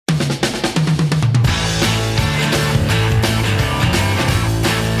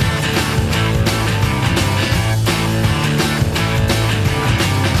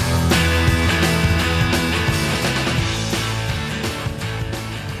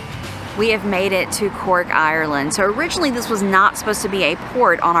We have made it to Cork, Ireland. So originally this was not supposed to be a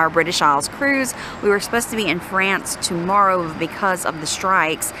port on our British Isles cruise. We were supposed to be in France tomorrow, but because of the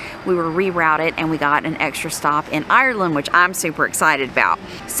strikes, we were rerouted and we got an extra stop in Ireland, which I'm super excited about.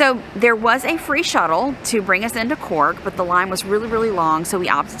 So there was a free shuttle to bring us into Cork, but the line was really, really long, so we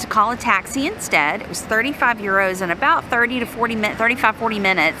opted to call a taxi instead. It was 35 euros and about 35-40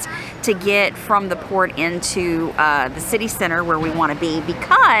 minutes to get from the port into the city center where we want to be,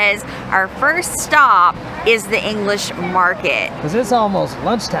 because our first stop is the English market. Because it's almost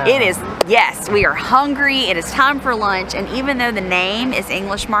lunchtime. It is, yes, we are hungry, it is time for lunch, and even though the name is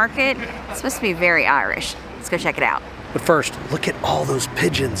English market, it's supposed to be very Irish. Let's go check it out. But first, look at all those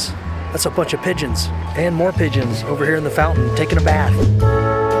pigeons. That's a bunch of pigeons and more pigeons over here in the fountain taking a bath.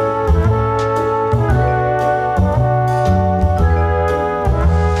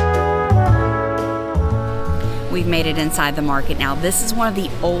 We've made it inside the market now. This is one of the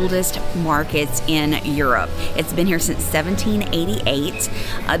oldest markets in Europe. It's been here since 1788.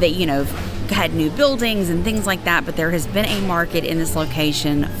 They, you know, had new buildings and things like that, but there has been a market in this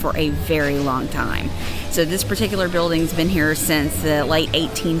location for a very long time. So this particular building's been here since the late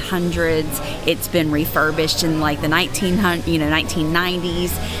 1800s. It's been refurbished in like the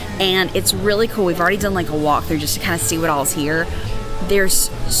 1990s, and it's really cool. We've already done like a walkthrough just to kind of see what all's here. There's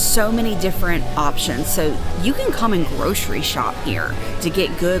so many different options. So you can come and grocery shop here to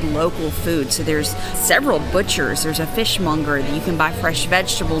get good local food. So there's several butchers. There's a fishmonger that you can buy fresh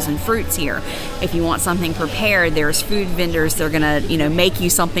vegetables and fruits here. If you want something prepared, there's food vendors. They're gonna, you know, make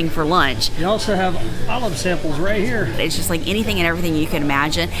you something for lunch. You also have olive samples right here. It's just like anything and everything you can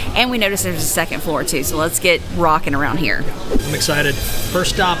imagine. And we noticed there's a second floor too. So let's get rocking around here. I'm excited.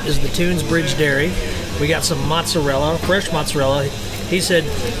 First stop is the Toons Bridge Dairy. We got some mozzarella, fresh mozzarella. He said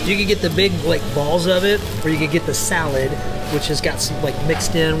you could get the big like balls of it, or you could get the salad, which has got some like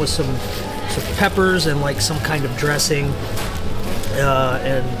mixed in with some peppers and like some kind of dressing,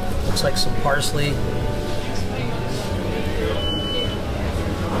 and looks like some parsley.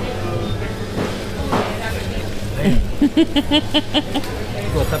 A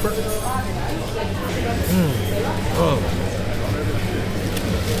little pepper. Oh,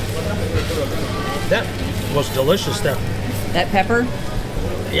 that was delicious. That pepper?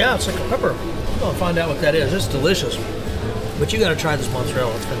 Yeah, it's like a pepper. I'll find out what that is. It's delicious. But you gotta try this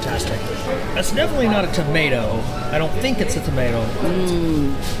mozzarella, it's fantastic. That's definitely not a tomato. I don't think it's a tomato.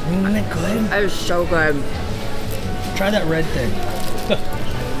 Isn't it good? That is so good. Try that red thing.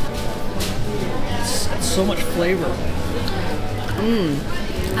 It's got so much flavor.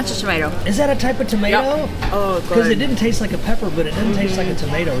 That's a tomato. Is that a type of tomato? Yep. Oh, good. Because it didn't taste like a pepper, but it didn't taste like a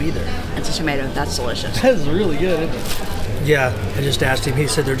tomato either. It's a tomato. That's delicious. That is really good, isn't it? Yeah, I just asked him. He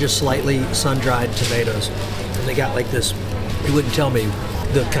said they're just slightly sun-dried tomatoes. And they got like this, he wouldn't tell me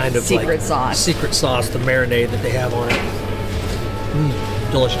the kind of secret like sauce. Secret sauce, the marinade that they have on it.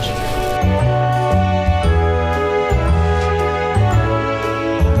 Delicious.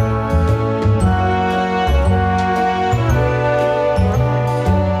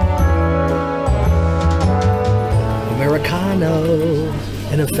 Americano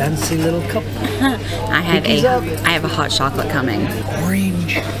in a fancy little cup. I have a hot chocolate coming.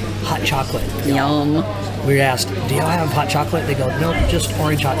 Orange hot chocolate. Yum. We asked, do y'all have hot chocolate? They go, nope, just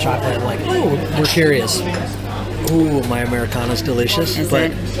orange hot chocolate. I'm like, oh, we're curious. Ooh, my Americano's delicious,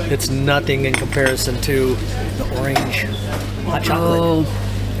 but it's nothing in comparison to the orange hot chocolate. Oh.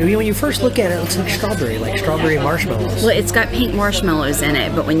 I mean, when you first look at it, it looks like strawberry marshmallows. Well, it's got pink marshmallows in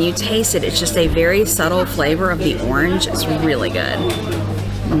it, but when you taste it, it's just a very subtle flavor of the orange. It's really good.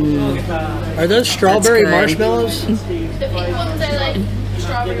 Are those strawberry marshmallows? The pink ones are like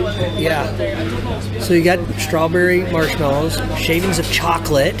strawberry ones. Yeah. So you got strawberry marshmallows, shavings of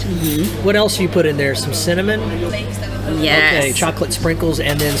chocolate. What else do you put in there? Some cinnamon? Yes. Okay, chocolate sprinkles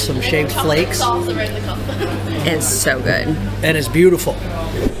and then some shaved flakes. It's so good. And it's beautiful.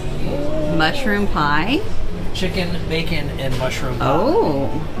 Mushroom pie. Chicken, bacon, and mushroom pie. Oh.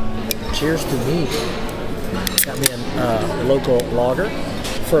 Cheers to me. Got me a local lager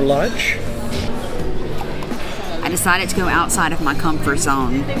for lunch. I decided to go outside of my comfort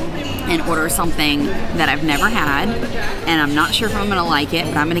zone and order something that I've never had, and I'm not sure if I'm gonna like it,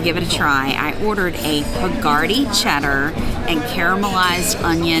 but I'm gonna give it a try. I ordered a Havarti cheddar and caramelized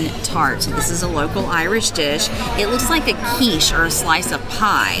onion tart. So this is a local Irish dish. It looks like a quiche or a slice of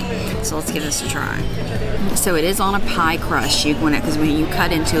pie. So let's give this a try. So it is on a pie crust. Because when you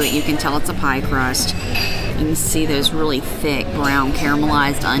cut into it, you can tell it's a pie crust. You can see those really thick brown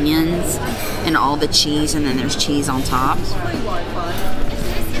caramelized onions and all the cheese, and then there's cheese on top.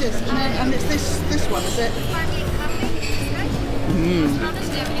 And it's this one, is it?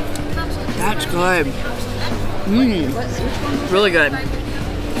 That's good. Really good.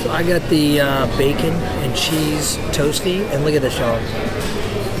 So I got the bacon and cheese toastie, and look at this, y'all.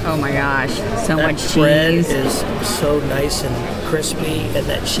 Oh my gosh, so That much bread cheese. is so nice and crispy, and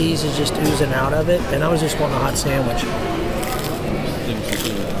that cheese is just oozing out of it. And I was just wanting a hot sandwich.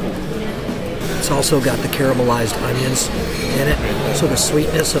 It's also got the caramelized onions in it. So the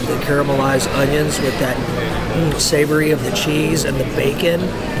sweetness of the caramelized onions with that savory of the cheese and the bacon.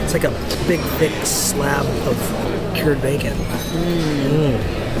 It's like a big, thick slab of cured bacon.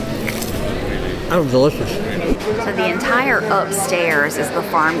 That was delicious. So the entire upstairs is the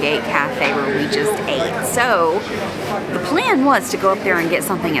Farmgate Cafe where we just ate. So the plan was to go up there and get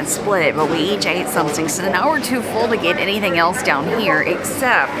something and split it, but we each ate something. So now we're too full to get anything else down here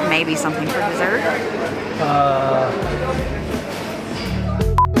except maybe something for dessert.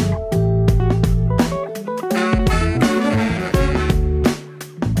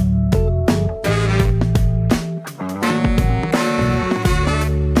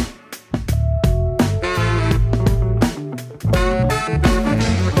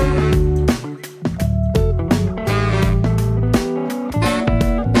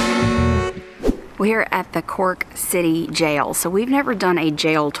 We're at the Cork City Gaol. So we've never done a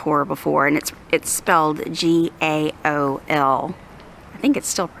jail tour before, and it's spelled G-A-O-L. I think it's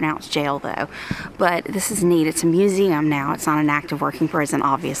still pronounced jail though. But this is neat. It's a museum now. It's not an active working prison,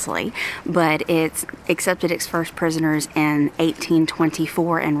 obviously, but it's accepted its first prisoners in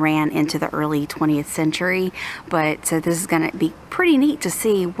 1824 and ran into the early 20th century. But so this is going to be pretty neat to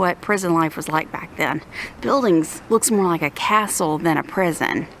see what prison life was like back then. Buildings looks more like a castle than a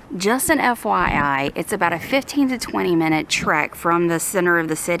prison. Just an FYI, it's about a 15 to 20 minute trek from the center of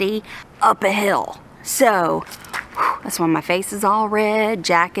the city up a hill. So that's why my face is all red,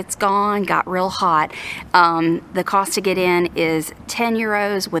 jacket's gone, got real hot. The cost to get in is 10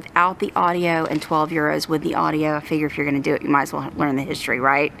 euros without the audio and 12 euros with the audio. I figure if you're gonna do it, you might as well learn the history,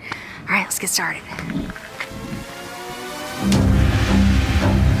 right? All right, let's get started.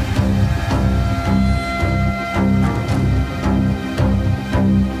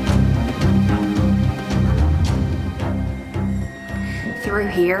 Through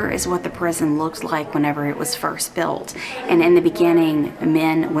here is what the prison looked like whenever it was first built. And in the beginning,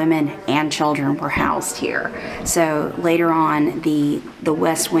 men, women, and children were housed here. So later on, the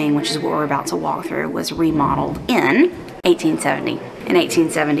West Wing, which is what we're about to walk through, was remodeled in 1870. In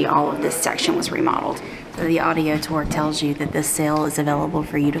 1870, all of this section was remodeled. So the audio tour tells you that this cell is available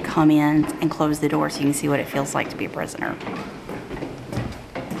for you to come in and close the door so you can see what it feels like to be a prisoner.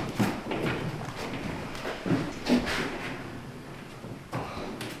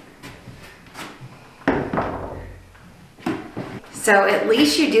 So at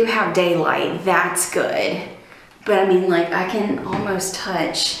least you do have daylight, that's good. But I mean, like, I can almost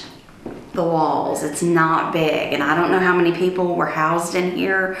touch the walls. It's not big, and I don't know how many people were housed in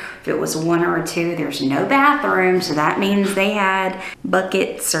here. If it was one or two, there's no bathroom, so that means they had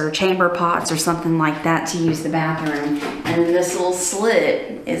buckets or chamber pots or something like that to use the bathroom. And then this little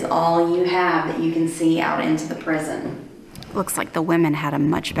slit is all you have that you can see out into the prison. Looks like the women had a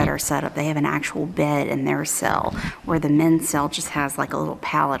much better setup. They have an actual bed in their cell, where the men's cell just has like a little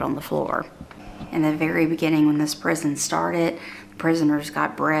pallet on the floor. In the very beginning, when this prison started, the prisoners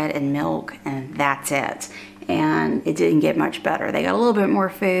got bread and milk, and that's it. And it didn't get much better. They got a little bit more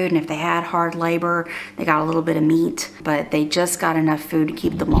food, and if they had hard labor, they got a little bit of meat, but they just got enough food to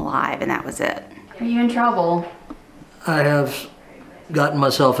keep them alive, and that was it. Are you in trouble? I have gotten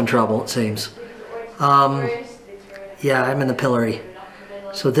myself in trouble, it seems. Yeah, I'm in the pillory.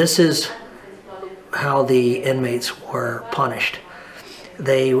 So this is how the inmates were punished.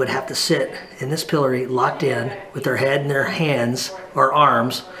 They would have to sit in this pillory locked in with their head in their hands or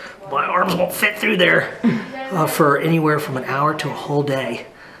arms. My arms won't fit through there for anywhere from an hour to a whole day.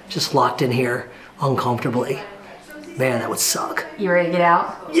 Just locked in here uncomfortably. Man, that would suck. You ready to get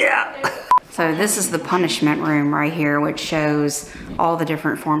out? Yeah. So this is the punishment room right here, which shows all the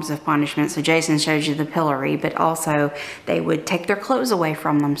different forms of punishment. So Jason showed you the pillory, but also they would take their clothes away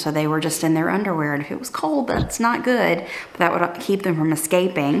from them, so they were just in their underwear. And if it was cold, that's not good, but that would keep them from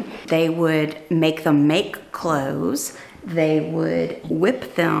escaping. They would make them make clothes. They would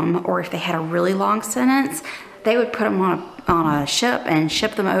whip them, or if they had a really long sentence, they would put them on a ship and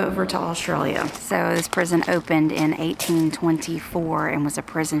ship them over to Australia. So this prison opened in 1824 and was a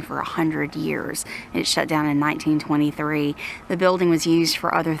prison for 100 years. It shut down in 1923. The building was used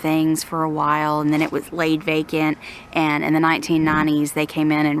for other things for a while, and then it was laid vacant, and in the 1990s they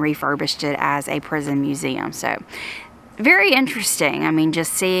came in and refurbished it as a prison museum. So very interesting. I mean,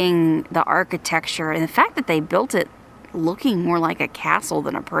 just seeing the architecture and the fact that they built it looking more like a castle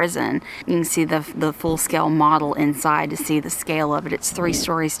than a prison. You can see the full-scale model inside to see the scale of it. It's 3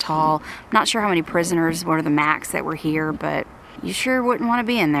 stories tall. Not sure how many prisoners were the max that were here, but you sure wouldn't want to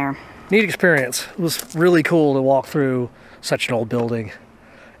be in there. Neat experience. It was really cool to walk through such an old building,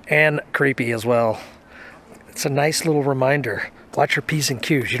 and creepy as well. It's a nice little reminder. Watch your P's and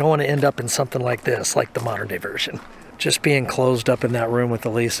Q's. You don't want to end up in something like this, like the modern day version. Just being closed up in that room with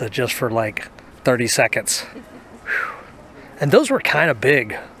Elisa just for like 30 seconds. Whew. And those were kind of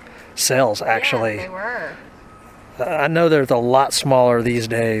big cells, actually. Yeah, they were. I know they're a lot smaller these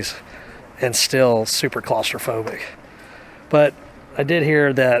days and still super claustrophobic. But I did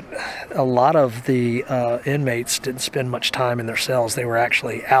hear that a lot of the inmates didn't spend much time in their cells. They were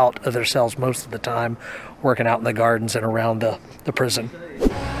actually out of their cells most of the time, working out in the gardens and around the prison.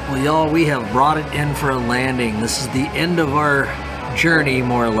 Well, y'all, we have brought it in for a landing. This is the end of our journey,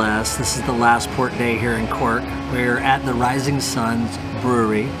 more or less. This is the last port day here in Cork. We're at the Rising Suns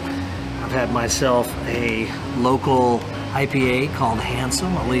Brewery. I've had myself a local IPA called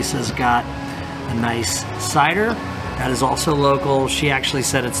Handsome. Elisa's got a nice cider. That is also local. She actually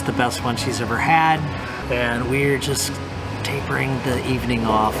said it's the best one she's ever had. And we're just tapering the evening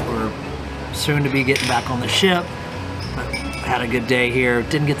off. We're soon to be getting back on the ship. But had a good day here.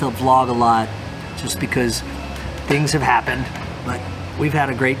 Didn't get to vlog a lot just because things have happened. But we've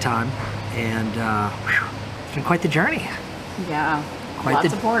had a great time. And it's been quite the journey. Yeah,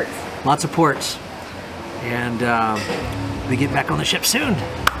 Lots of ports. Lots of ports. And we get back on the ship soon.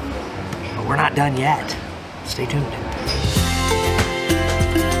 But we're not done yet. Stay tuned.